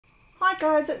Hi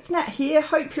guys, it's Nat here.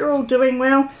 Hope you're all doing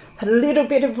well. Had a little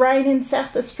bit of rain in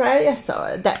South Australia,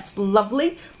 so that's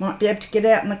lovely. Might be able to get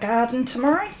out in the garden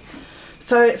tomorrow.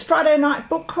 So it's Friday night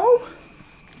book haul.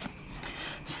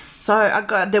 So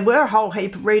there were a whole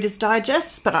heap of Reader's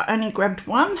Digests, but I only grabbed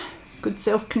one. Good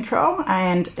Self-Control,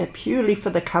 and purely for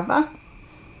the cover.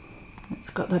 It's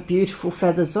got the beautiful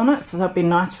feathers on it, so that'll be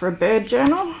nice for a bird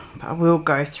journal. But I will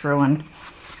go through and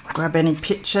grab any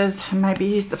pictures and maybe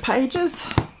use the pages.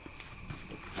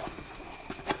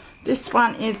 This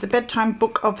one is the Bedtime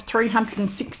Book of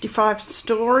 365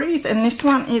 Stories, and this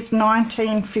one is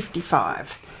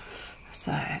 1955.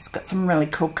 So it's got some really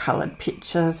cool coloured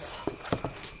pictures.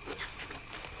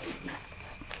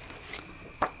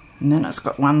 And then it's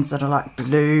got ones that are like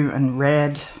blue and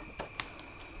red.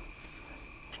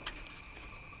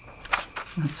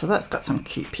 And so that's got some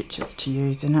cute pictures to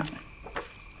use in it.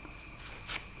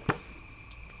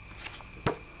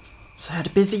 So I had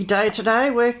a busy day today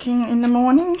working in the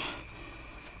morning,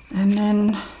 and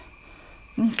then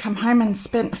come home and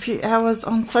spent a few hours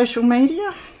on social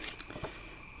media.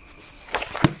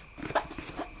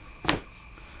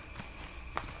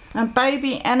 And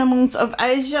Baby Animals of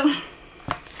Asia.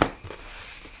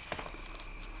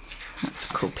 That's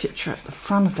a cool picture at the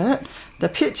front of it. The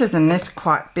pictures in this are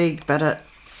quite big, but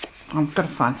I've got to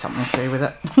find something to do with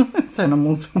it. It's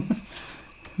animals.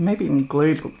 Maybe even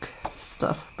glue book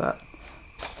stuff, but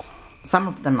some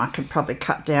of them I could probably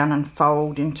cut down and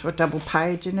fold into a double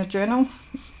page in a journal.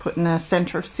 Put in the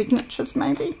centre of signatures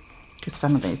maybe, because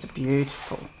some of these are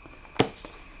beautiful.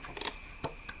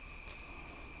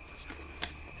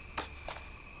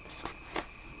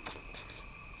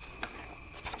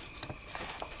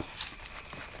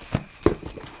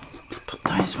 Put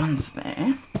those ones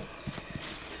there.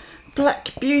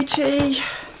 Black Beauty.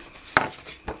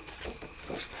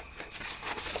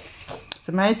 It's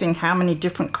amazing how many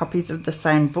different copies of the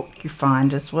same book you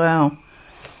find as well.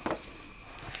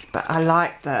 But I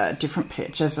like the different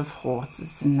pictures of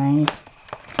horses in these.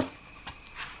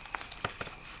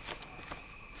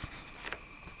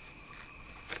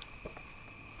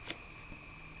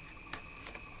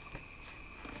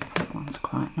 That one's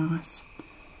quite nice.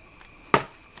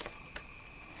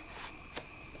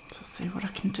 So see what I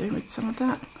can do with some of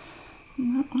that.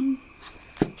 And that one.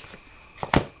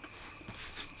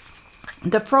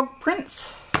 The Frog Prince.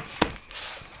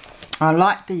 I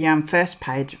like the first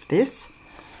page of this.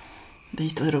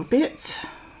 These little bits.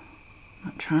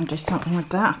 I'll try and do something with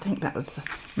that. I think that was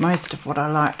most of what I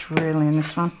liked really in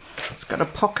this one. It's got a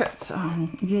pocket, so I'll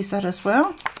use that as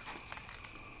well.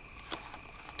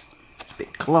 It's a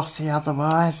bit glossy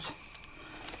otherwise,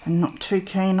 and not too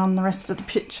keen on the rest of the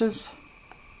pictures.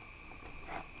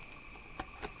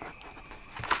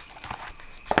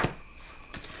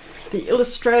 The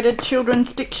Illustrated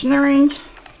Children's Dictionary.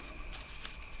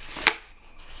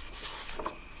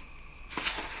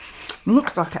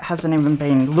 Looks like it hasn't even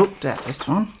been looked at, this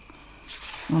one,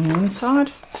 on the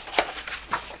inside.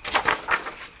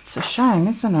 It's a shame,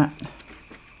 isn't it?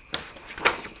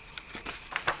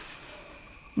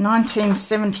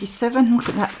 1977, look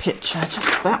at that picture.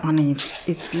 Just that one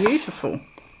is beautiful.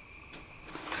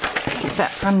 Get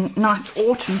that for a nice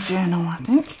autumn journal, I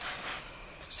think.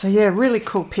 So yeah, really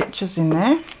cool pictures in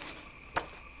there.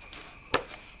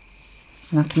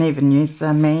 And I can even use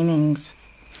the meanings.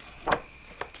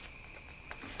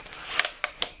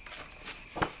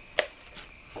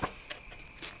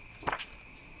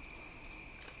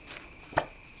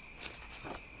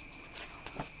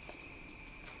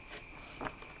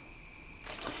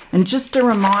 And just a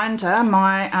reminder,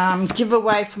 my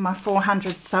giveaway for my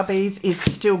 400 subbies is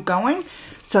still going.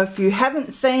 So if you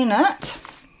haven't seen it,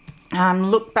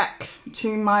 look back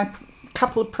to my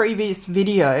couple of previous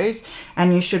videos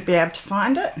and you should be able to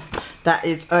find it. That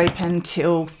is open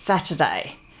till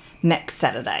Saturday, next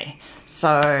Saturday.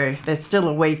 So there's still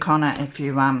a week on it. If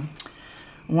you want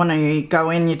to go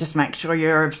in, you just make sure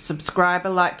you're a subscriber,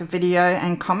 like the video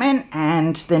and comment,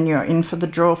 and then you're in for the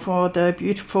draw for the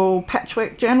beautiful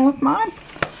patchwork journal of mine.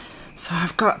 So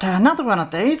I've got another one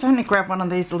of these. I only grabbed one of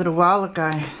these a little while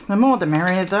ago. The more the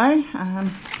merrier though.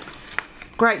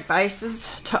 Great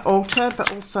bases to alter,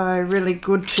 but also really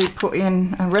good to put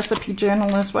in a recipe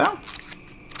journal as well.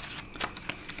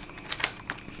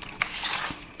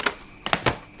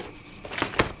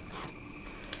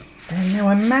 And there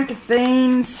were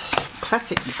magazines,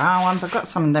 classic car ones. I got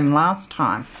some of them last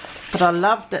time, but I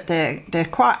love that they're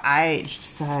quite aged,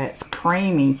 so it's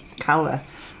creamy colour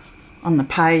on the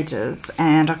pages,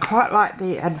 and I quite like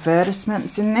the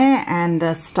advertisements in there and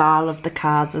the style of the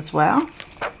cars as well.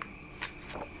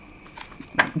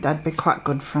 That'd be quite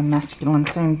good for a masculine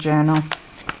themed journal.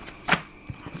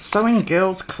 Sewing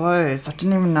girls' clothes. I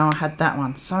didn't even know I had that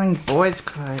one. Sewing boys'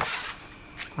 clothes.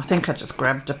 I think I just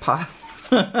grabbed a pile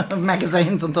of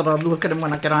magazines and thought I'd look at them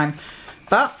when I get home.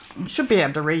 But I should be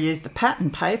able to reuse the pattern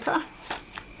paper.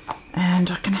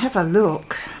 And I can have a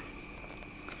look.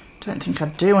 Don't think I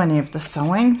do any of the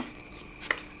sewing.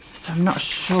 So I'm not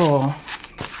sure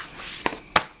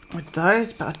with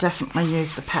those, but I definitely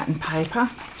use the pattern paper.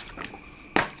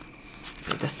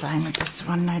 Be the same with this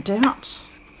one, no doubt.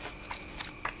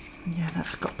 Yeah,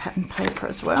 that's got pattern paper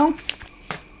as well.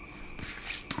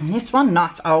 And this one,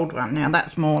 nice old one. Now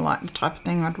that's more like the type of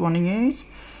thing I'd want to use.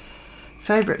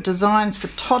 Favourite designs for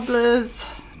toddlers.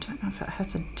 I don't know if it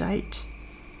has a date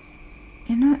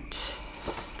in it.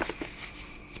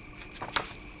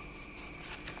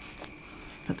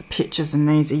 But the pictures in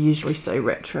these are usually so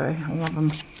retro. I love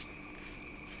them.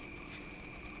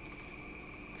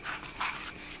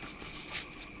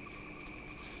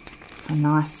 So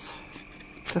nice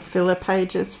for filler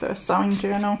pages for a sewing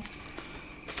journal,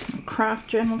 a craft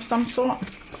journal of some sort.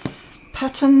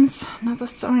 Patterns, another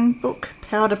sewing book,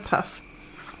 Powder Puff.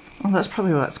 Oh, that's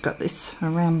probably why it's got this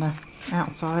around the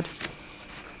outside.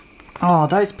 Oh,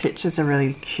 those pictures are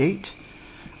really cute.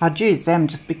 I'd use them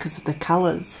just because of the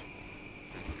colours.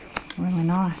 Really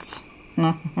nice.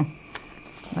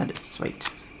 That is sweet.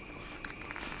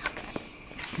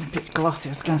 A bit glossy.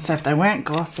 I was going to say if they weren't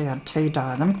glossy, I'd tea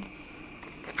dye them.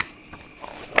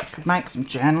 Could make some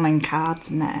journaling cards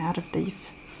and that out of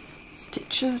these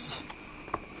stitches.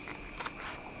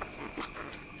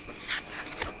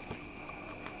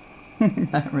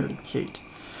 They're really cute.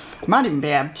 Might even be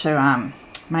able to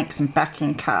make some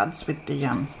backing cards with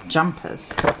the jumpers,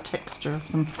 the texture of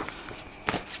them.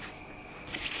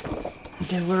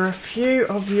 There were a few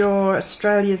of your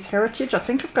Australia's Heritage. I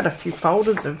think I've got a few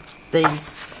folders of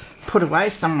these put away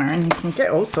somewhere, and you can get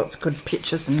all sorts of good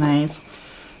pictures in these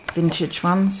vintage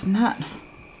ones and that.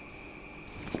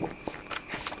 Oh,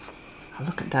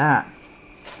 look at that.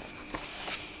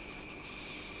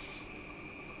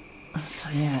 So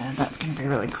yeah, that's going to be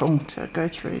really cool to go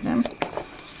through them.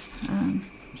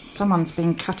 Someone's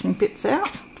been cutting bits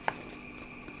out.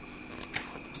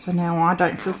 So now I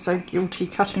don't feel so guilty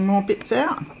cutting more bits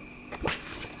out.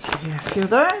 So yeah, a few of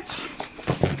those.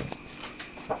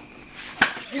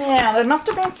 Yeah, there must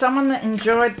have been someone that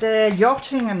enjoyed their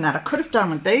yachting and that. I could have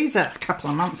done with these a couple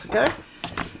of months ago.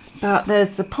 But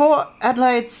there's the Port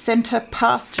Adelaide Centre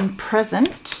Past and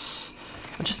Present.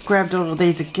 I just grabbed all of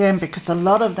these again because a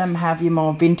lot of them have your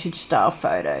more vintage style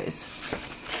photos.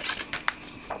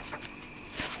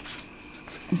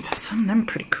 And some of them are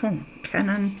pretty cool.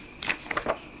 Canon.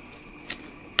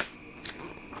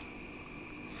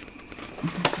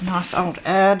 It's a nice old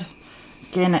ad.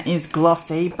 Again, it is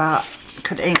glossy, but you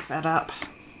could ink that up.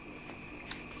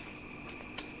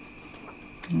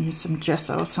 Use some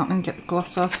gesso or something, get the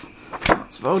gloss off.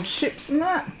 Lots of old ships and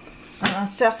that.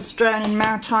 South Australian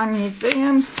Maritime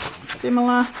Museum,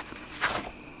 similar.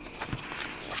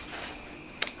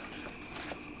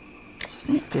 So I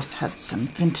think this had some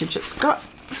vintage. It's got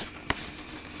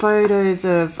photos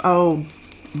of old,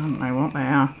 I don't know what they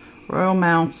are, Royal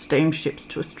Mail steamships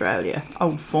to Australia.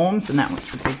 Old forms and that,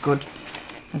 which would be good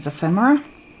as ephemera.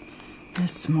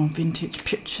 There's some more vintage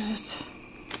pictures.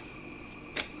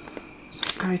 So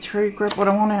I'll go through, grab what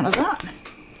I want out of that.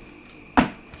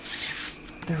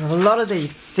 There are a lot of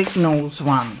these Signals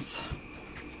ones.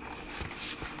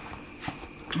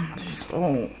 There's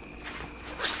all,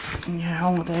 yeah,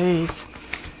 all of these.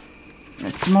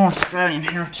 There's some more Australian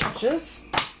Heritages.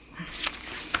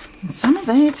 And some of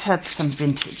these had some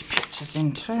vintage pictures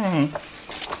in too. I'll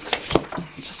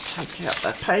just take out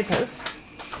the papers.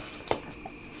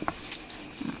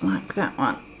 Like that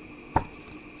one.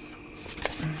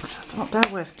 So I thought they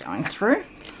were worth going through.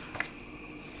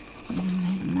 And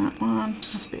even that one.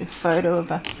 Must be a photo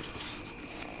of a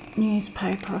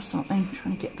newspaper or something.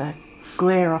 Trying to get the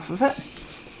glare off of it.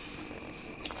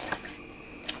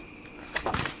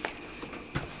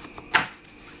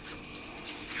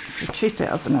 So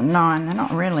 2009. They're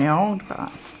not really old, but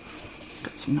got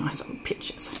some nice old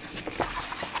pictures.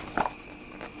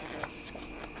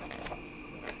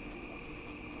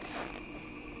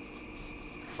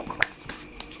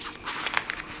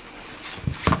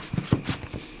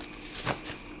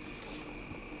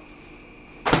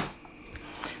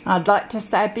 I'd like to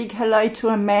say a big hello to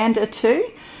Amanda too,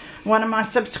 one of my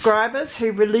subscribers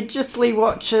who religiously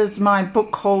watches my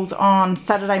book hauls on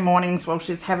Saturday mornings while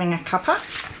she's having a cuppa.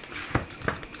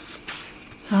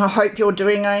 I hope you're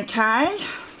doing okay.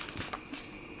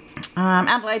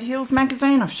 Adelaide Hills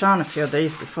magazine, I've shown a few of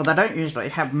these before. They don't usually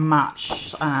have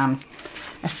much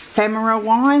ephemera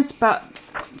wise, but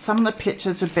some of the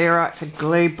pictures would be right for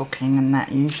glue booking and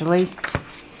that usually.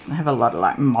 I have a lot of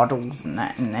like models and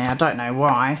that in there. I don't know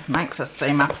why. Makes us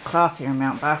seem upper class here in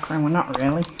Mount Barker and we're not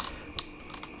really.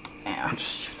 Now I'll just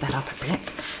shift that up a bit.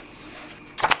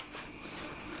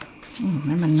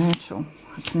 Lemon Myrtle.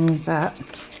 I can use that.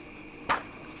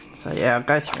 So yeah, I'll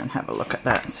go through and have a look at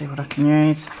that and see what I can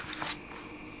use.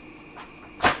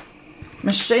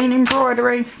 Machine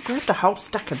embroidery. Grabbed a whole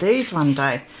stack of these one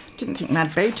day. Didn't think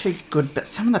they'd be too good, but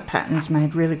some of the patterns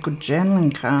made really good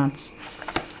journaling cards.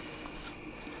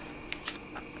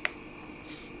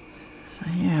 So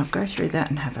yeah, I'll go through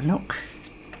that and have a look.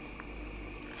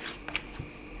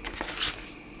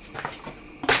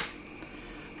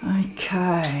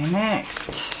 Okay,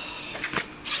 next.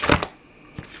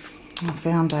 I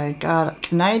found a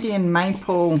Canadian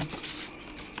maple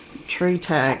tree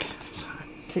tag. So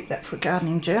keep that for a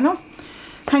gardening journal.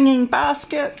 Hanging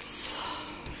baskets.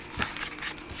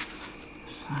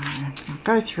 So I'll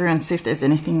go through and see if there's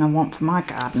anything I want for my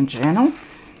garden journal.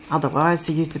 Otherwise,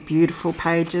 these are beautiful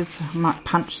pages. I might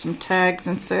punch some tags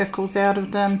and circles out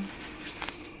of them.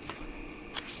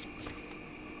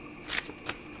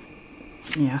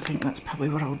 Yeah, I think that's probably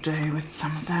what I'll do with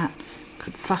some of that.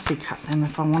 Could fussy cut them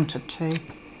if I wanted to.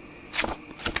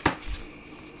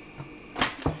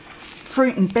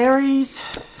 Fruit and berries.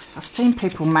 I've seen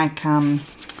people make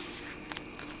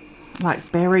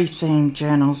like berry themed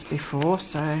journals before,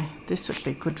 so this would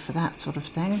be good for that sort of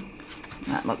thing.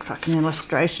 That looks like an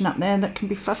illustration up there that can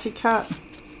be fussy cut.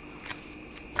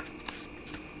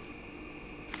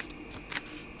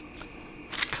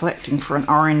 Collecting for an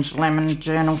orange lemon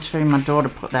journal too. My daughter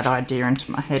put that idea into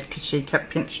my head because she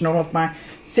kept pinching all of my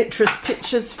citrus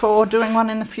pictures for doing one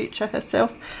in the future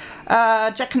herself.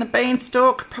 Jack and the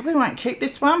Beanstalk. Probably won't keep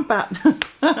this one, but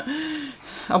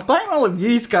I'll blame all of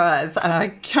you guys. I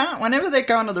can't, whenever they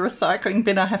go into the recycling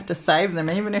bin, I have to save them,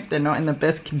 even if they're not in the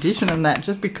best condition and that,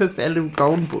 just because they're little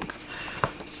gold books.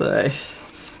 So,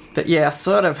 but yeah, I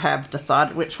sort of have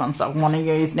decided which ones I want to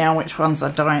use now, which ones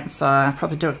I don't. So I'll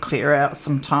probably do a clear out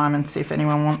sometime and see if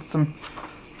anyone wants them.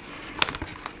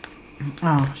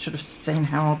 Oh, I should have seen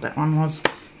how old that one was.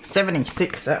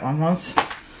 76 that one was.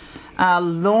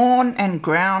 Lawn and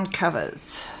ground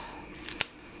covers.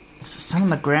 So some of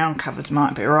the ground covers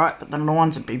might be right, but the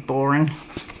lawns would be boring.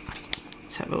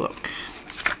 Let's have a look.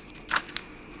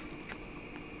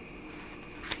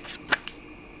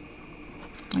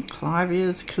 Like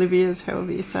clivias,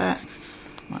 however you say it.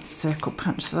 Might circle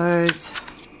punch those.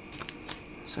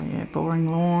 So yeah, boring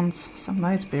lawns. Some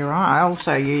of those would be right. I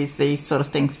also use these sort of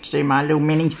things to do my little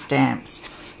mini stamps,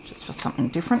 just for something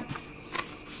different.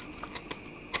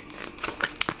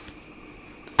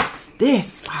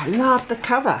 This, I love the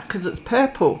cover because it's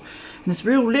purple and it's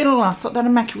real little. I thought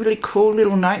that'd make a really cool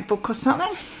little notebook or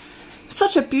something.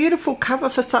 Such a beautiful cover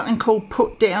for something called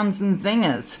Put Downs and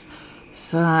Zingers.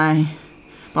 So,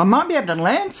 I might be able to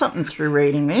learn something through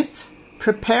reading this.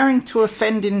 Preparing to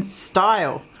Offend in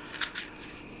Style.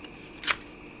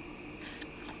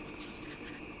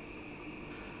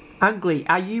 Ugly,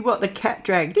 are you what the cat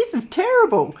dragged? This is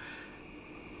terrible.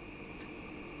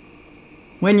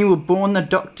 When you were born, the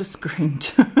doctor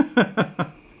screamed.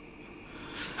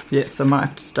 Yes, I might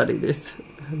have to study this.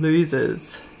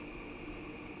 Losers.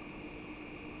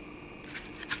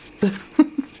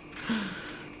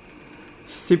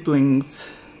 Siblings.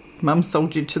 Mum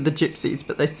sold you to the gypsies,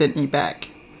 but they sent you back.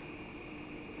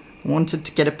 Wanted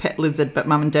to get a pet lizard, but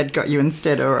Mum and Dad got you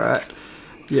instead. Alright.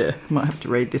 Yeah, might have to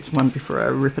read this one before I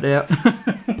rip it out.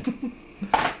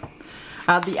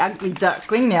 The Ugly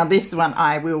Duckling. Now this one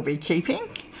I will be keeping.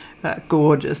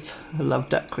 Gorgeous. I love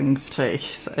ducklings too.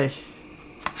 So,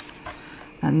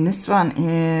 and this one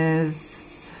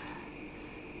is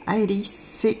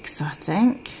 86, I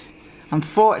think.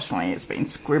 Unfortunately, it's been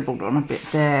scribbled on a bit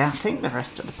there. I think the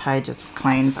rest of the pages are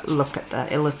clean, but look at the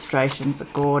illustrations, are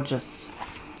gorgeous.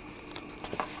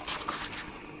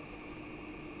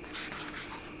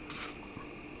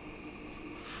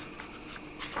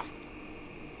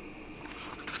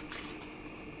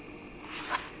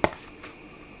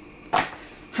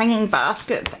 Hanging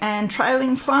baskets and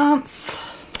trailing plants.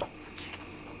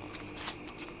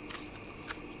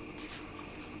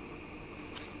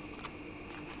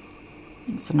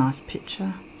 It's a nice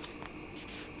picture.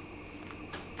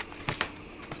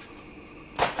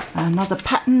 Another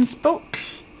patterns book.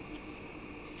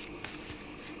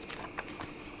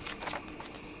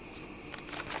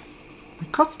 They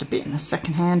cost a bit in the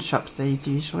second-hand shops, these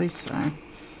usually, so.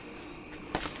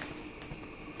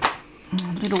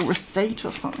 A little receipt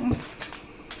or something.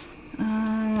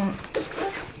 I'll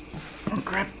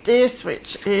grab this,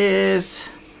 which is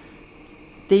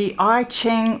The I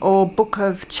Ching or Book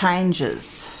of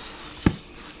Changes.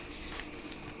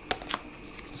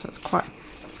 So it's quite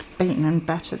beaten and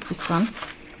battered, this one.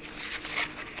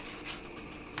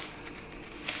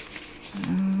 I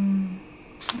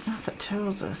don't know if it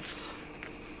tells us.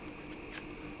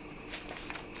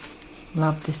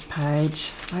 Love this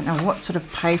page. I don't know what sort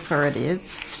of paper it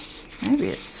is. Maybe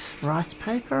it's rice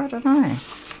paper, I don't know.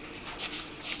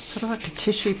 Sort of like a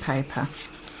tissue paper.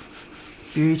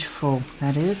 Beautiful,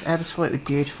 that is, absolutely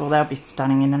beautiful. That'll be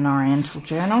stunning in an Oriental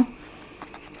journal.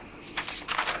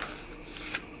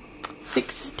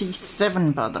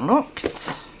 67 by the looks.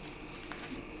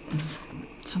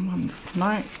 Someone's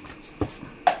note.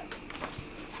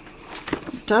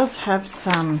 It does have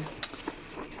some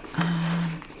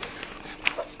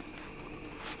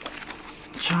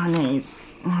Chinese.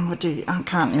 I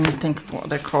can't even think of what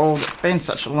they're called. It's been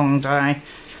such a long day.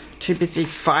 Too busy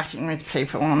fighting with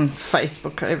people on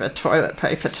Facebook over toilet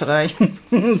paper today.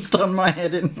 It's done my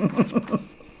head in.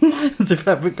 As if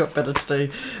I haven't got better to do.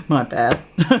 My bad.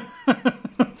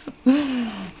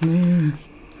 Yeah.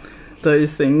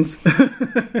 Those things.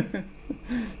 But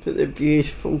they're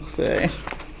beautiful, so.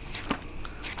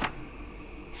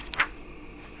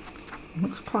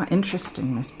 Looks quite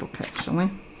interesting, this book,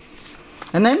 actually.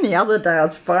 And then the other day I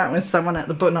was fighting with someone at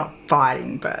the book, not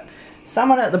fighting, but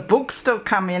someone at the bookstore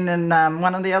come in, and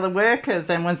one of the other workers,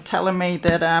 and was telling me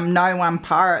that no one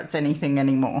pirates anything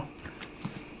anymore.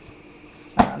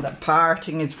 That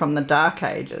pirating is from the Dark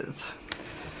Ages.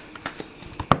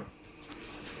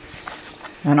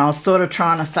 And I was sort of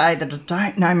trying to say that I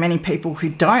don't know many people who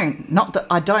don't. Not that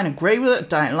I don't agree with it,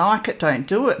 don't like it, don't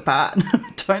do it, but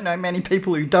I don't know many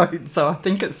people who don't. So I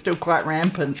think it's still quite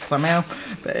rampant somehow.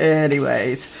 But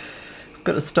anyways, I've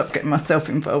got to stop getting myself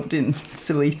involved in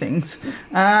silly things.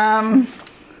 Yeah.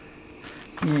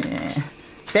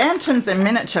 Bantams and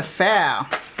Miniature Fowl.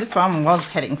 This one was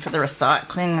heading for the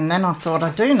recycling, and then I thought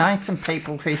I do know some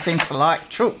people who seem to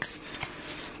like chooks.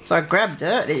 So I grabbed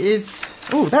it. It is...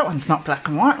 Oh, that one's not black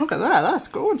and white. Look at that. That's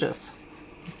gorgeous.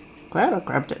 Glad I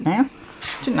grabbed it now.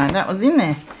 Didn't know that was in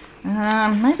there.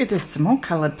 Maybe there's some more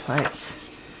coloured plates.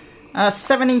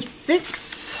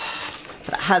 76.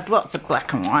 But it has lots of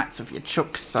black and whites of your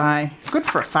chooks, so good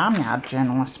for a farmyard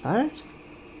journal, I suppose.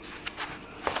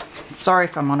 Sorry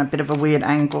if I'm on a bit of a weird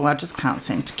angle. I just can't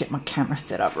seem to get my camera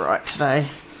set up right today.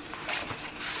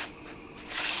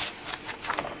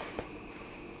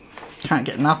 Can't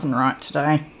get nothing right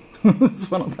today. It's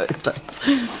one of those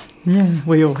days. Yeah,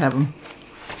 we all have them.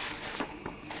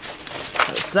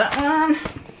 There's that one.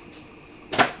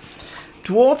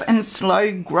 Dwarf and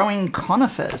Slow Growing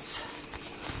Conifers.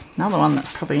 Another one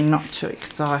that's probably not too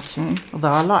exciting, although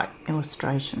I like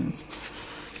illustrations.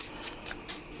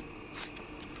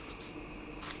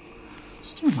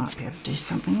 Still might be able to do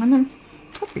something with them.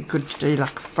 Probably good to do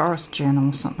like a forest journal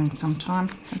or something sometime.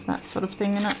 Have that sort of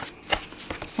thing in it.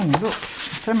 Oh look,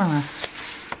 ephemera.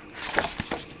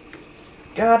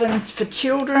 Gardens for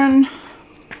Children.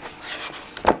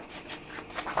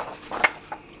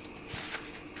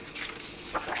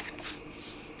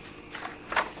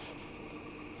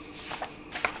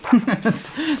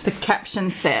 The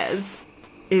caption says,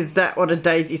 "Is that what a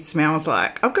daisy smells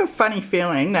like?" I've got a funny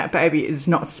feeling that baby is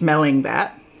not smelling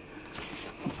that. I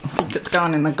think it's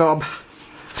going in the gob.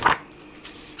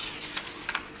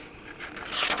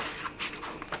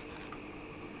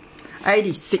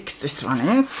 '86 this one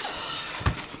is.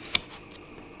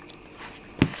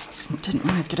 I didn't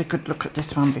really get a good look at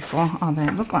this one before. Oh, they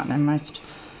look like they're most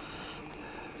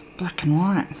black and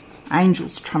white.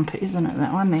 Angel's Trumpet, isn't it,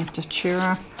 that one? The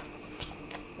Datura.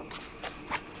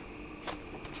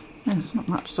 Yeah, there's not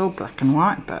much, it's all black and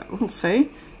white, but we'll see.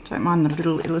 Don't mind the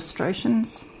little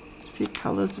illustrations. There's a few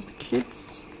colours of the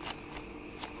kids.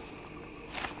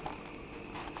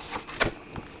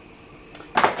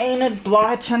 Enid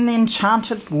Blyton, The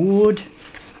Enchanted Wood.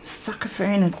 Sucker for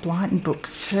Enid Blyton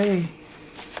books too.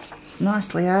 It's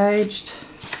nicely aged.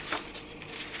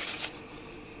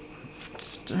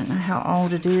 Don't know how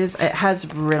old it is. It has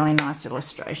really nice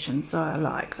illustrations, so I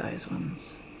like those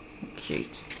ones. They're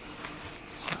cute.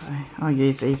 So I'll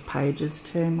use these pages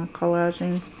too in my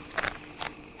collaging.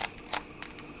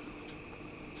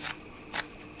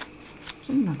 There's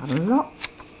not a lot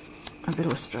of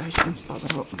illustrations by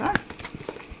the look of that.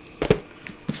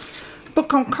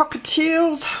 Book on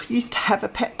cockatiels. Used to have a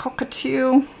pet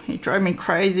cockatiel. He drove me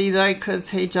crazy though,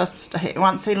 because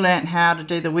once he learnt how to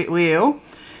do the whip wheel,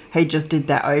 he just did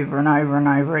that over and over and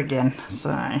over again.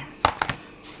 So,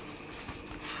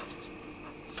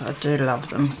 but I do love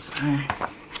them. So,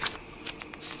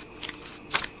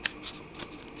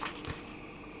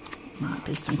 might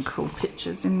be some cool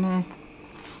pictures in there.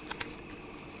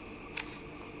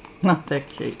 Oh, they're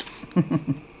cute.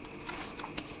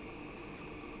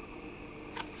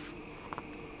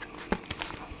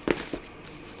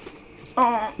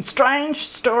 Oh, strange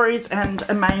stories and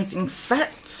amazing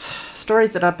facts.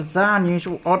 Stories that are bizarre,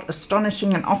 unusual, odd,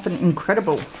 astonishing, and often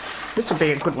incredible. This would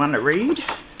be a good one to read.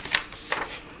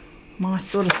 My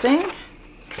sort of thing.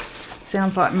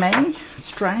 Sounds like me.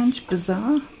 Strange,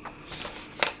 bizarre.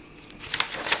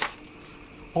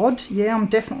 Odd. Yeah, I'm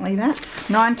definitely that.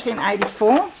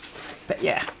 1984. But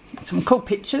yeah, some cool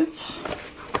pictures. So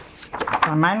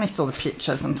I mainly saw the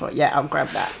pictures and thought, yeah, I'll grab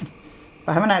that.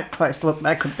 But I haven't had a close look.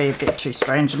 They could be a bit too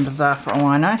strange and bizarre for all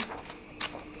I know.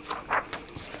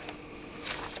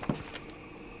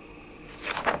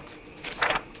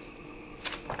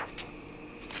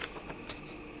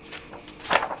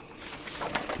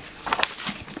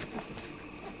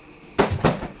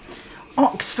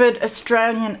 Oxford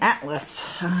Australian Atlas.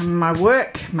 My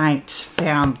workmate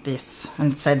found this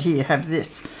and said, here, have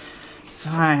this.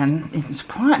 So, and it's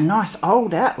quite a nice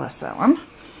old atlas, that one.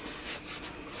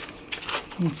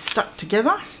 It's stuck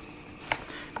together.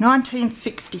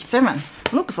 1967.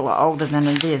 Looks a lot older than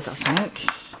it is, I think.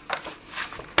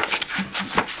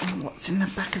 What's in the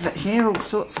back of it here? All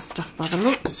sorts of stuff by the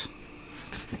looks.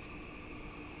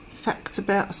 Facts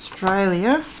about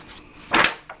Australia.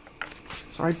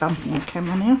 Sorry, bumping the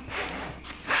camera now.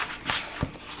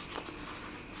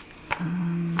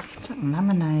 Is that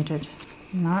laminated?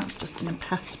 No, it's just in a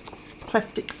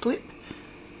plastic slip.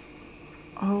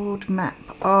 Old map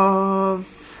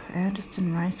of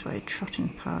Anderson Raceway, Trotting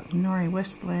Park, Norrie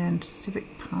Westland,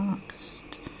 Civic Parks.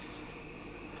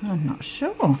 I'm not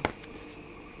sure.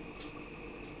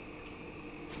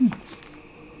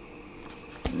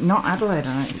 Not Adelaide,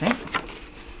 I don't think.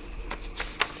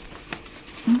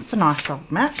 It's a nice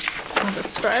old map of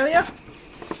Australia.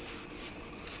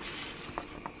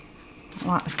 I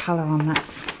like the colour on that.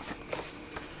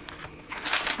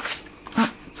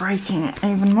 Oh, breaking it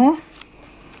even more.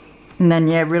 And then,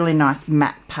 yeah, really nice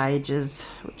matte pages,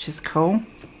 which is cool.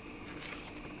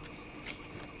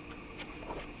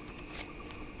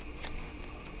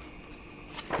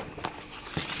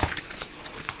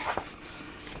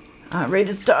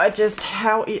 Reader's Digest,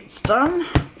 how it's done.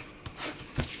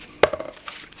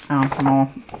 More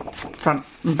front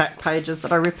and back pages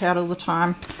that I rip out all the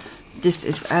time. This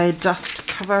is a dust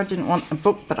cover. I didn't want the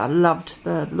book, but I loved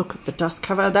the look of the dust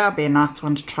cover. That'll be a nice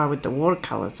one to try with the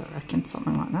watercolours, I reckon,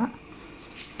 something like that.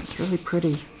 It's really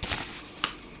pretty.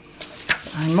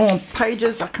 So more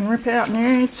pages I can rip out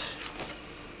and use.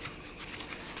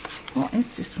 What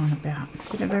is this one about?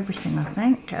 A bit of everything, I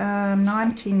think.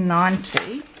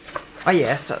 1990. Oh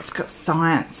yeah, so it's got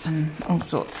science and all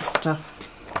sorts of stuff.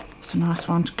 It's a nice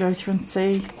one to go through and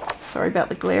see. Sorry about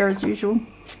the glare as usual.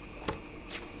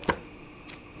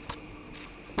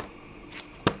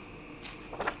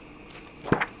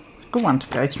 Good one to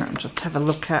go through and just have a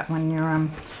look at when you're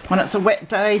when it's a wet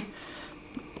day.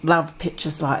 Love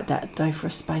pictures like that though for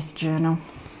a space journal.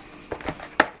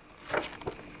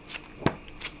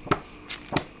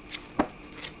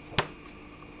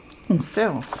 Oh,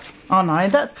 cells. Oh no,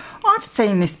 I've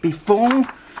seen this before.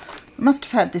 I must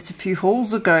have had this a few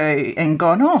hauls ago and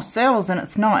gone, oh, cells, and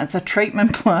it's not. It's a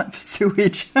treatment plant for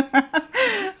sewage. Yep.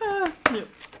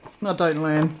 I don't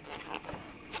learn.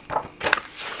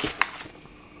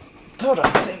 Thought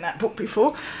I'd seen that book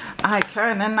before.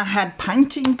 Okay, and then they had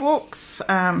painting books.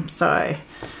 So,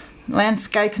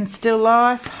 landscape and still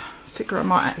life. Figure I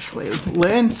might actually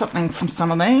learn something from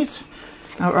some of these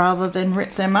rather than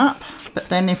rip them up. But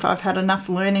then if I've had enough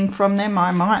learning from them,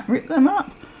 I might rip them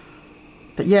up.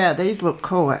 But yeah, these look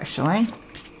cool actually.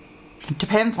 It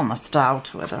depends on the style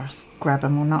to whether I grab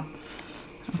them or not.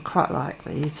 I quite like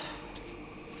these.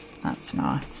 That's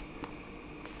nice.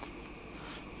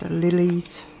 The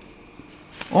lilies.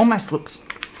 Almost looks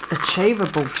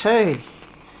achievable too.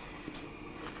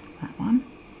 That one.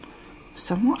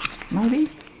 Somewhat, maybe.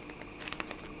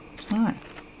 Right.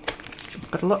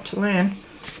 I've got a lot to learn.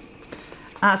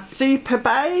 Super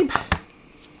Babe.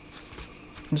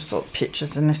 I just thought the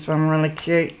pictures in this one were really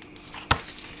cute.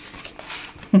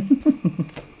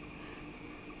 Isn't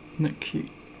that cute?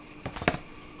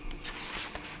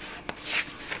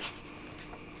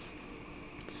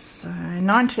 So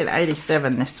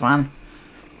 1987, this one.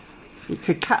 You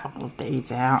could cut all of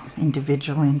these out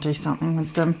individually and do something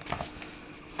with them.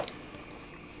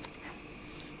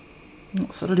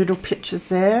 Lots of little pictures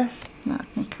there that I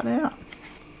can cut out.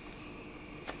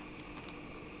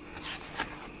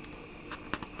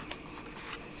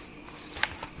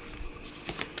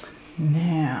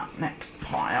 Now, next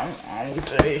pile I'll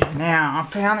do. Now, I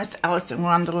found this Alice in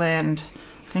Wonderland.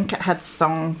 I think it had a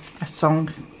song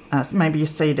maybe a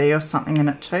CD or something in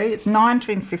it too. It's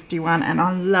 1951 and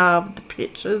I love the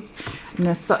pictures and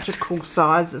they're such a cool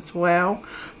size as well.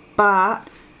 But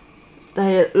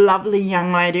the lovely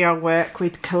young lady I work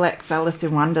with collects Alice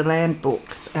in Wonderland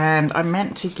books, and I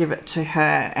meant to give it to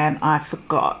her and I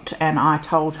forgot, and I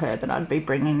told her that I'd be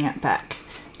bringing it back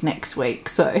next week,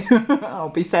 so I'll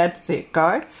be sad to see it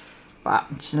go. But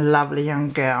she's a lovely young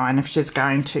girl, and if she's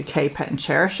going to keep it and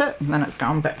cherish it, then it's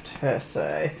going back to her,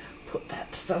 so put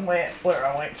that somewhere where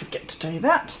I won't forget to do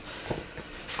that.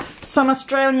 Some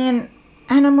Australian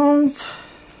animals.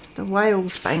 The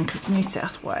Whales Bank of New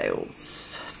South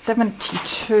Wales.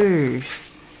 72.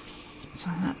 So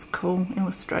that's cool.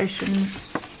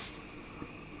 Illustrations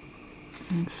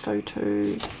and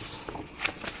photos.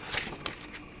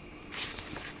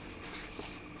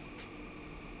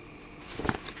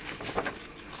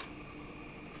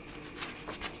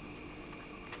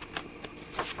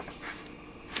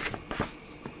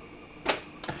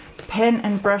 Pen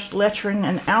and brush lettering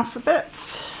and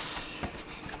alphabets.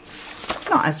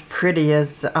 Not as pretty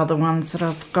as the other ones that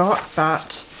I've got,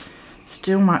 but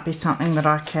still might be something that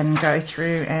I can go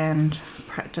through and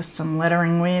practice some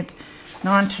lettering with.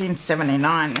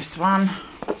 1979, this one.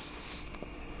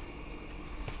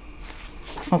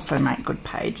 Also make good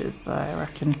pages, so I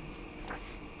reckon.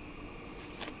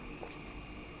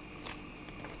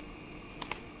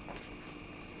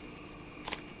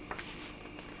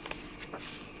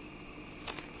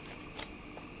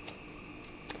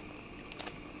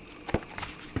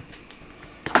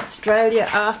 Australia,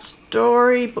 Our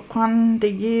Story, book 1, the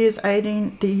years to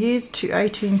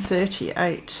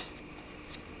 1838.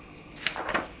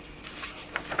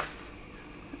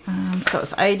 So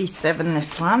it's 87,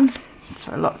 this one.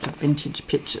 So lots of vintage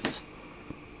pictures.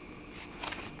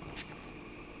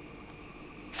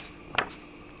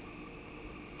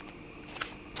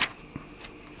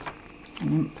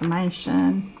 And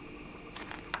information.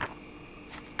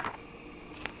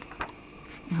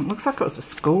 It looks like it was a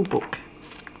school book.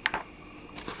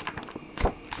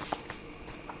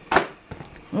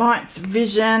 Lights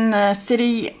Vision, the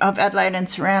City of Adelaide and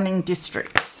surrounding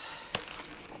districts.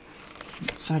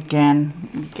 So again,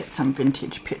 you get some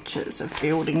vintage pictures of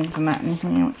buildings and that in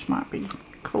here, which might be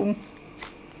cool.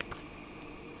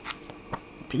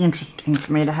 Be interesting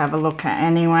for me to have a look at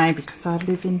anyway, because I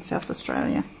live in South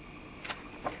Australia.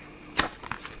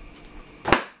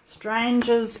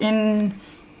 Strangers in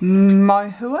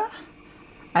Mohua,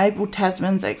 Abel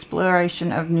Tasman's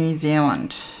exploration of New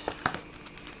Zealand.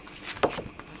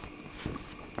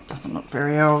 Doesn't look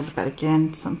very old, but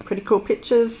again, some pretty cool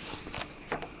pictures.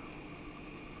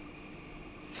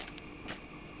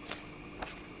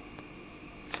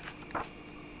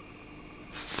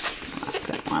 Like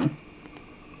that one.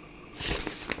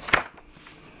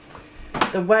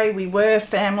 The Way We Were,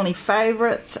 Family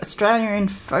Favourites, Australia in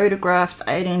Photographs,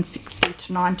 1860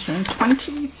 to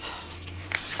 1920s.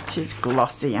 Which is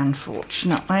glossy,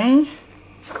 unfortunately.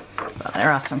 But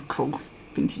there are some cool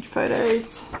vintage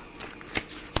photos.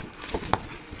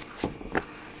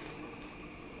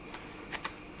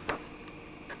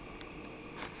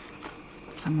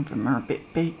 Some of them are a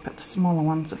bit big, but the smaller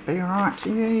ones would be alright to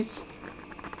use.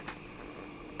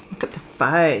 Look at the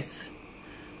face.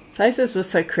 Faces were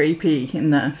so creepy in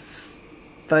the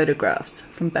photographs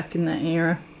from back in that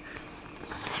era.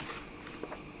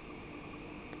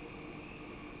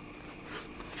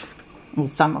 Well,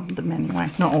 some of them anyway,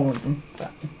 not all of them.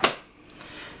 But.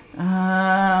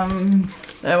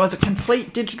 There was a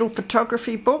complete digital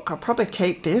photography book. I'll probably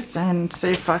keep this and see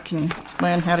if I can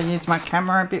learn how to use my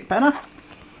camera a bit better.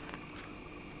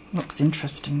 Looks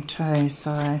interesting too,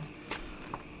 so I'll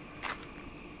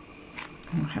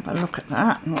have a look at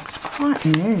that. It looks quite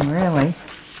new, really.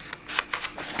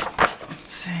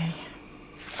 Let's see.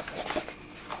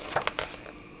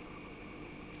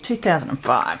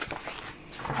 2005.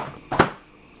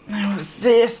 There was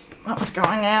this that was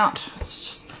going out. It's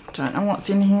just, don't know what's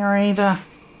in here either.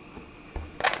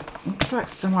 Looks like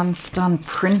someone's done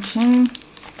printing.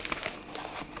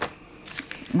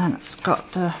 And then it's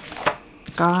got the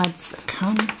guides that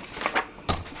come.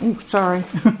 Oh, sorry.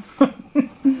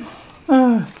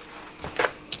 Oh.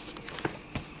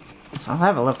 So I'll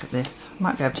have a look at this.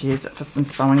 Might be able to use it for some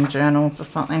sewing journals or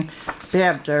something. Be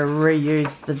able to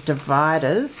reuse the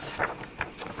dividers.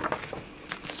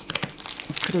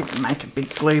 Could even make a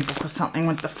big glue book or something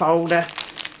with the folder.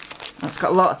 It's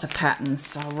got lots of patterns,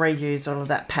 so I'll reuse all of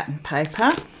that pattern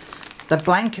paper. The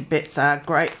blanket bits are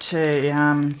great to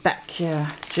back your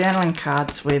journaling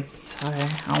cards with, so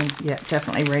I'll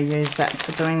definitely reuse that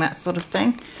for doing that sort of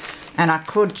thing. And I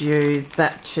could use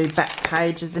that to back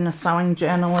pages in a sewing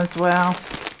journal as well.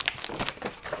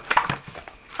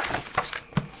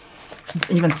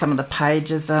 even some of the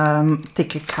pages are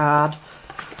thicker card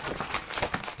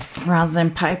rather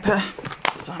than paper,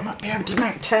 so I might be able to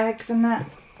make tags and that.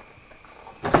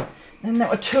 Then there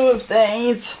were 2 of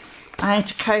these A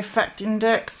to K Fact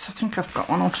Index. I think I've got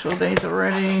 1 or 2 of these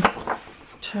already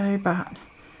too, but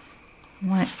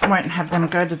I won't have them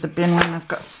go to the bin when I've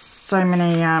got so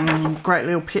many great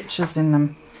little pictures in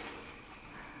them.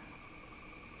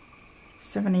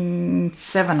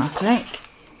 77, I think.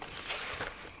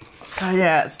 So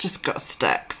yeah, it's just got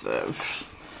stacks of,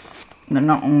 they're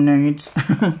not all nudes.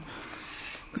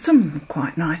 Some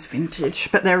quite nice vintage,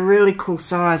 but they're really cool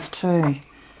size too.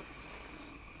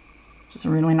 Just a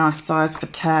really nice size for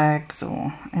tags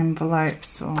or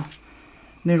envelopes or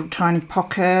little tiny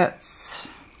pockets.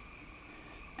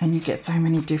 And you get so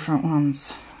many different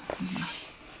ones.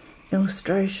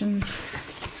 Illustrations.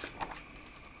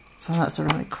 So that's a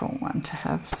really cool one to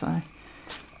have. So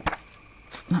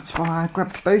that's why I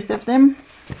grabbed both of them.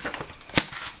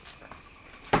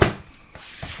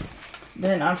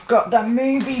 Then I've got the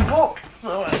movie book.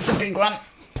 Oh, it's a big one.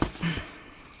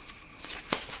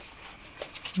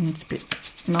 It's a bit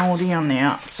mouldy on the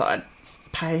outside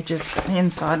pages, but the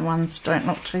inside ones don't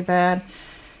look too bad.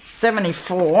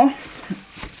 74.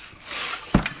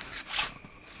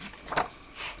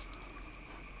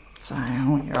 So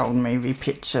all your old movie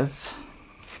pictures.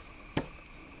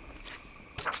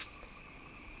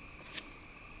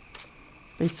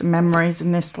 Be some memories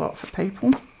in this lot for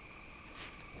people.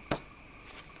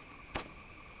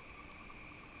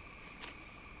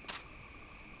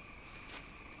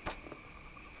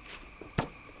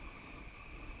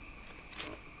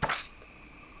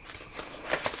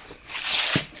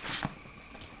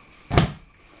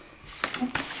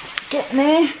 Getting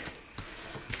there.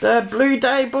 The Blue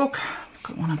Day book. I've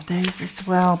got one of these as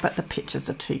well, but the pictures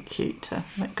are too cute to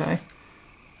let go.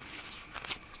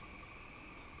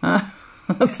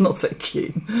 That's not so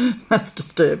cute. That's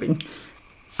disturbing.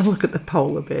 And look at the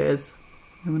polar bears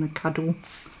having a cuddle.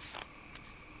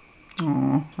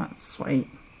 Oh, that's sweet.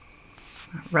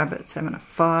 Rabbits having a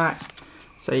fight.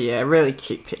 So yeah, really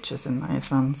cute pictures in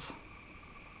those ones.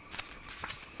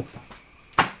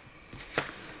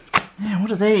 Now,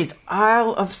 what are these?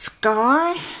 Isle of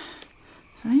Skye.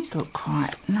 These look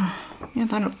quite, no, yeah,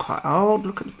 they look quite old.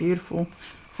 Look at the beautiful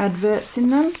adverts in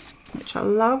them, which I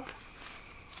love.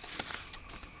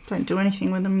 Don't do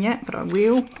anything with them yet, but I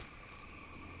will.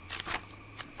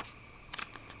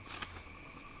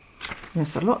 Yeah,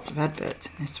 so lots of adverts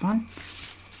in this one.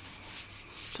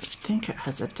 I think it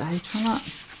has a date on it.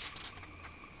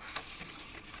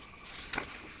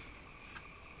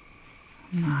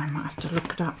 No, I might have to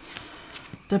look it up.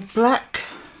 The Black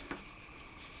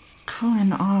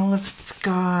Coin Isle of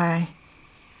Skye.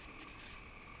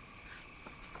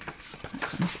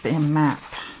 This must be a map.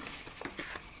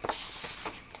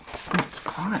 It's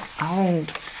quite old.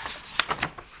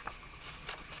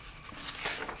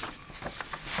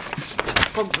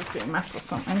 Topography map or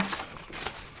something.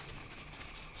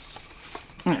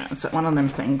 Yeah, it's one of them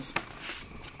things.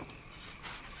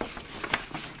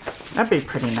 That'd be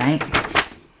pretty neat.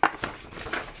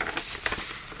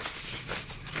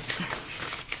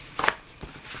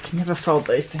 Can never fold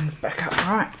these things back up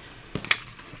right.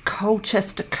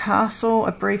 Colchester Castle,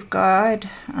 a brief guide.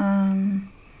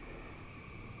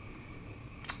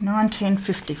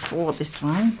 1954, this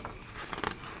one.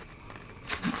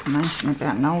 Information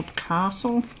about an old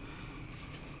castle.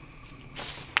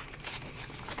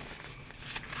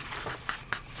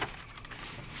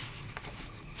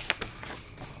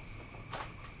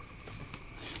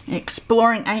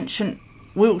 Exploring Ancient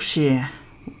Wiltshire.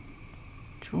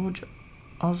 George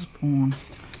Osborne.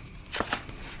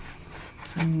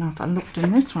 I don't know if I looked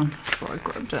in this one before I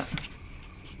grabbed it.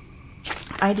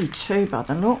 82 by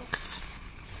the looks.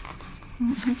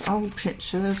 There's old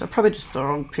pictures. I probably just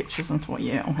saw old pictures and thought,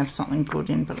 yeah, I'll have something good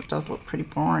in, but it does look pretty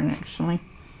boring actually.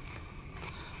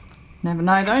 Never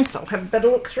know though, so I'll have a better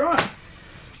look through it.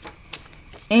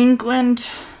 England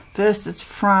versus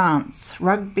France,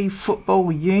 Rugby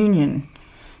Football Union.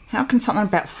 How can something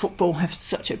about football have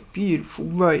such a beautiful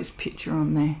rose picture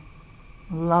on there?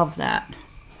 Love that.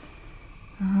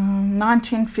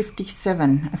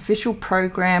 1957, official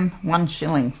program, 1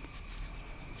 shilling.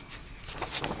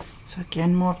 So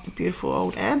again, more of the beautiful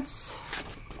old ads.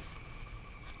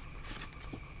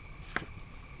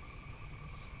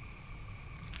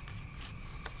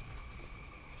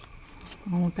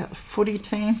 All about the footy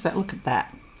teams. Look at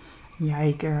that.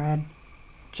 Jaeger ad.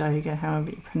 Jaeger,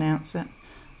 however you pronounce it.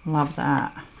 Love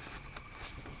that.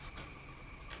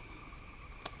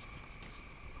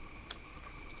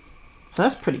 So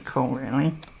that's pretty cool,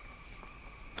 really.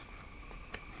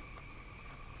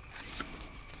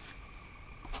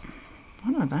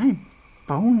 What are they?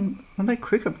 Bowling? Are they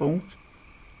cricket balls?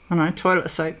 I know, toilet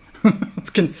soap. I was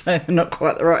going to say they're not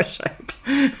quite the right shape.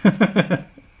 I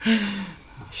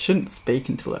shouldn't speak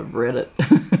until I've read it.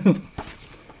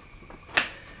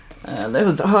 There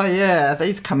was, oh yeah,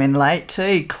 these come in late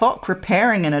too. Clock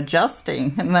repairing and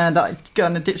adjusting. And then I go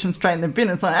and ditch them straight in the bin.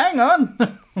 It's like, hang on.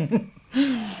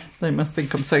 They must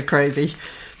think I'm so crazy.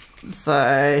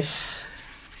 So,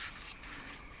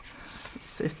 let's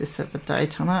see if this has a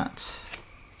date on it.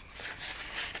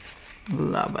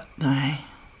 Love it though.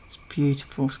 It's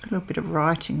beautiful. It's got a little bit of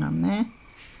writing on there.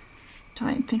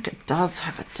 Don't think it does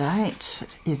have a date.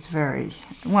 It is very...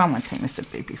 One would think this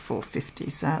would be before 50,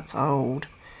 so that's old.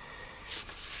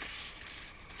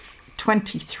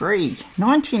 1923.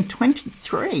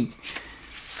 I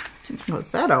didn't think it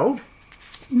was that old.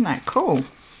 Isn't that cool?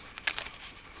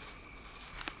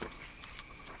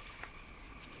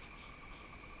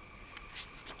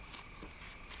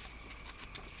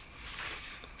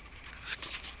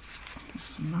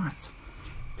 Some nice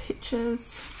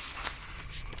pictures.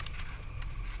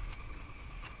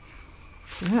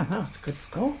 Yeah, that was a good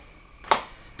score.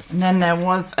 And then there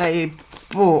was a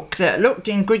book that looked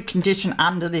in good condition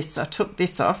under this. I took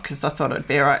this off because I thought it'd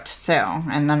be alright to sell,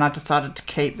 and then I decided to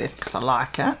keep this because I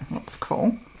like it. It looks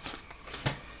cool.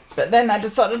 But then I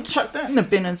decided to chuck that in the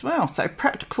bin as well. So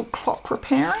Practical Clock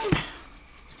Repairing.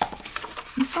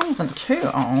 This one wasn't too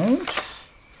old.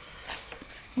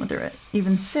 Whether it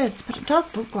even says, but it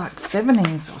does look like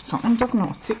 70s or something, doesn't it?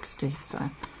 Or 60s. So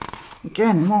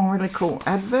again, more really cool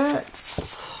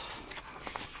adverts.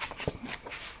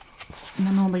 And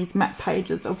then all these map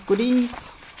pages of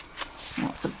goodies.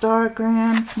 Lots of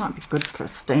diagrams. Might be good for a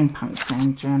steampunk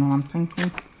fan journal, I'm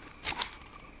thinking.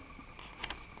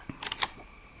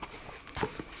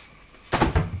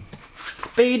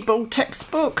 Speedball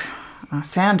textbook. I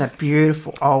found a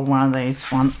beautiful old one of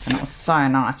these once and it was so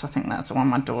nice. I think that's the one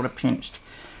my daughter pinched.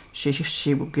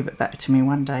 She will give it back to me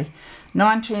one day.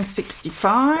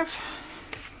 1965.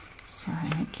 So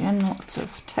again, lots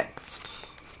of text.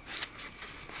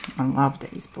 I love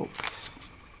these books.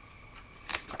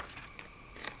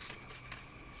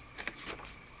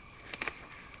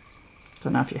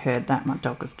 Don't know if you heard that. My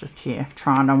dog is just here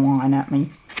trying to whine at me.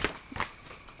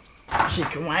 She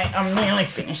can wait. I'm nearly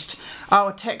finished. Oh,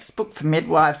 a textbook for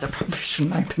midwives. I probably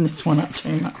shouldn't open this one up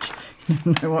too much. You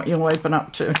never know what you'll open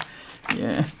up to.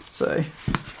 Yeah, so...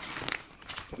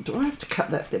 Do I have to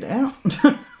cut that bit out?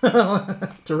 I'll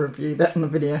have to review that in the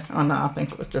video. Oh no, I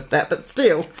think it was just that, but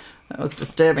still, that was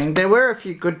disturbing. There were a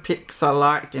few good picks I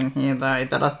liked in here though,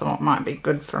 that I thought might be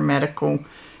good for a medical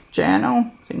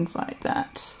journal, things like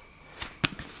that.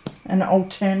 An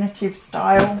alternative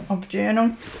style of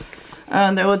journal.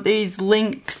 There were these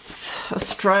Links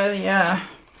Australia.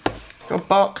 It's got a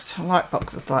box. I like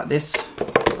boxes like this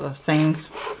for things.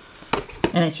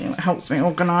 Anything that helps me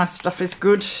organise stuff is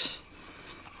good.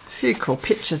 A few cool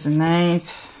pictures in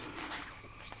these.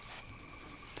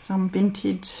 Some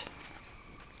vintage.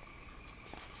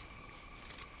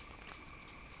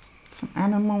 Some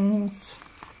animals.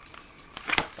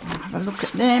 So I'll have a look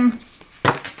at them.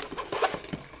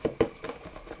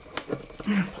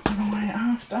 I'll put them away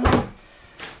after.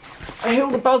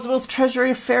 Hilda Boswell's Treasury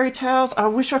of Fairy Tales. I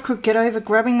wish I could get over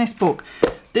grabbing this book.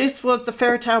 This was the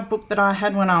fairy tale book that I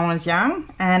had when I was young,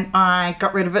 and I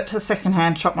got rid of it to the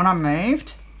second-hand shop when I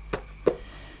moved.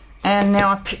 And now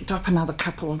I've picked up another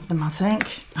couple of them, I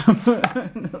think.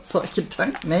 It's like you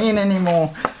don't need any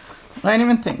more. I don't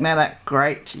even think they're that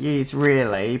great to use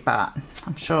really, but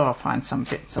I'm sure I'll find some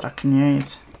bits that I can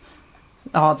use.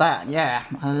 Oh, that, yeah,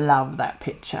 I love that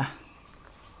picture.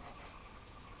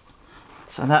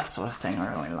 So that sort of thing I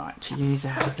really like to use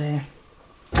out of there.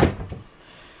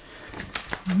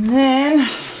 And then,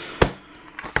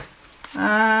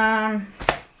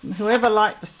 whoever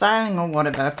liked the sailing or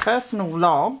whatever, a personal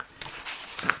log.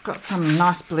 So it's got some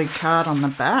nice blue card on the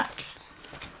back.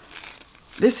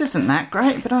 This isn't that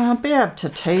great, but I'll be able to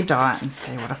tea dye it and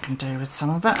see what I can do with some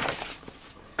of it.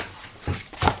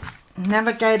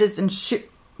 Navigators and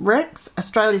Shipwrecks,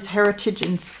 Australia's Heritage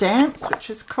in Stamps, which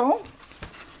is cool.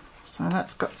 So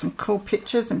that's got some cool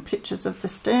pictures and pictures of the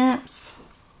stamps.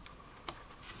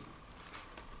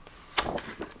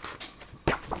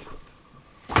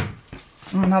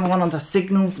 Another one of the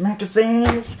Signals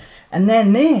magazines. And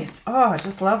then this. Oh, I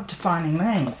just loved finding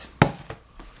these.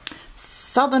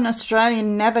 Southern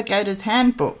Australian Navigator's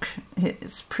Handbook.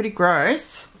 It's pretty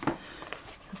gross,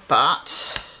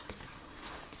 but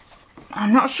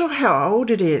I'm not sure how old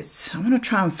it is. I'm going to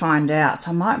try and find out.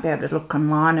 So I might be able to look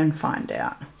online and find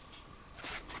out.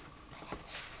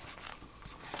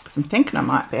 I'm thinking I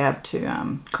might be able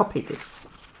to copy this.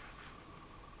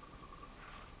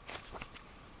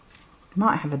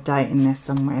 Might have a date in there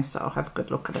somewhere, so I'll have a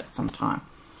good look at it sometime.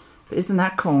 But isn't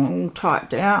that cool? All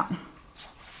typed out.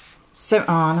 So,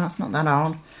 oh no, it's not that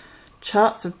old.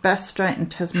 Charts of Bass Strait and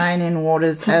Tasmanian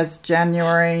waters as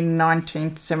January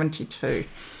 1972.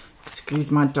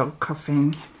 Excuse my dog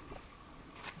coughing.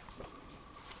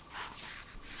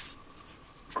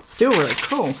 Still really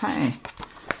cool, hey?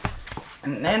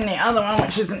 And then the other one,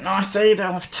 which isn't nice either,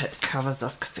 I'll have to take the covers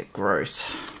off because they're gross.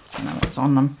 I don't know what's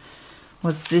on them.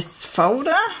 Was this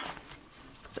folder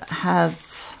that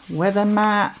has weather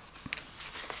map,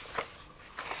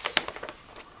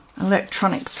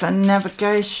 electronics for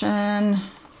navigation.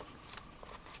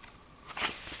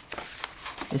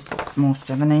 This looks more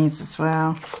 70s as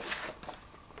well.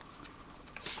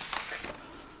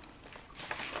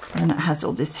 And it has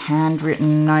all this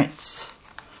handwritten notes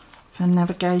for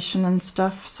navigation and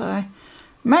stuff. So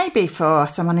maybe for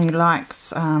someone who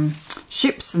likes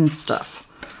ships and stuff,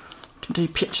 to do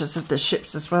pictures of the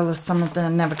ships as well as some of the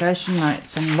navigation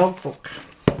notes and logbook,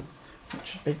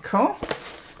 which would be cool.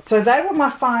 So they were my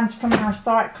finds from the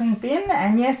recycling bin,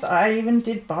 and yes, I even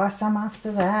did buy some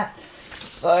after that.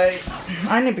 So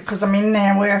only because I'm in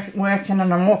there working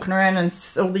and I'm walking around and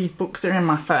all these books are in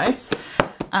my face.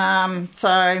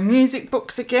 So music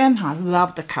books again. I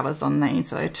love the covers on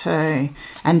these though too.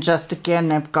 And just again,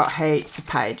 they've got heaps of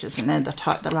pages and they're the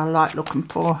type that I like looking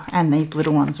for. And these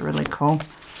little ones are really cool.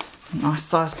 Nice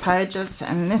size pages.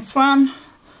 And this one,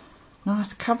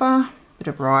 nice cover. Bit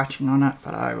of writing on it,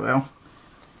 but I will.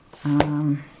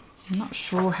 I'm not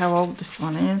sure how old this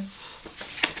one is.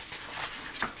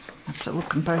 I have to look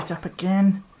them both up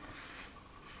again.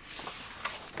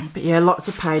 But yeah, lots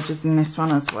of pages in this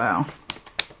one as well.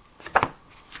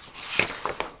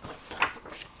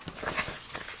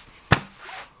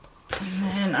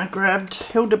 And then I grabbed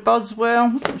Hilda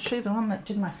Boswell. Wasn't she the one that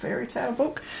did my fairy tale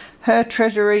book? Her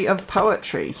Treasury of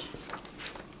Poetry.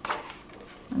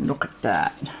 And look at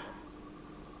that.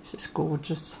 This is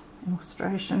gorgeous.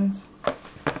 Illustrations.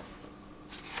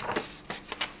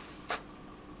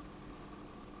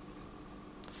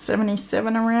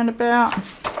 $77 around about.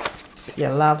 But you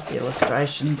love the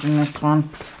illustrations in this one.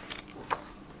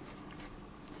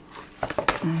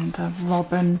 And a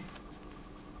robin.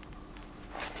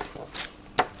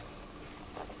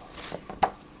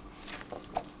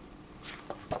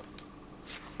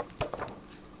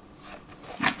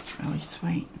 That's really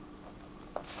sweet.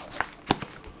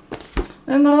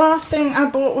 And the last thing I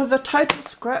bought was a total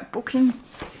scrapbooking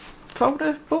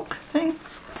folder book thing.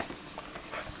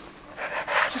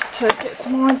 Just to get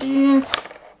some ideas.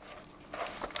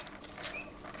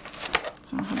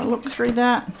 So I'll have a look through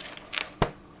that.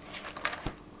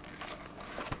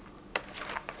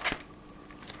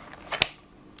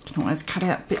 Can always cut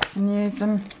out bits and use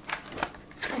them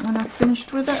when I've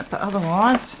finished with it, but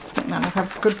otherwise I think that'll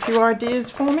have a good few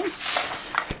ideas for me.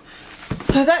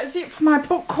 So that's it for my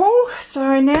book haul.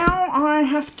 So now I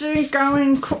have to go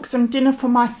and cook some dinner for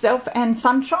myself and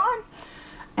Sunshine.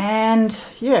 And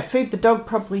yeah, feed the dog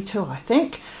probably too, I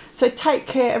think. So take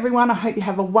care everyone. I hope you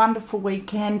have a wonderful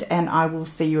weekend and I will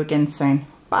see you again soon.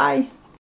 Bye.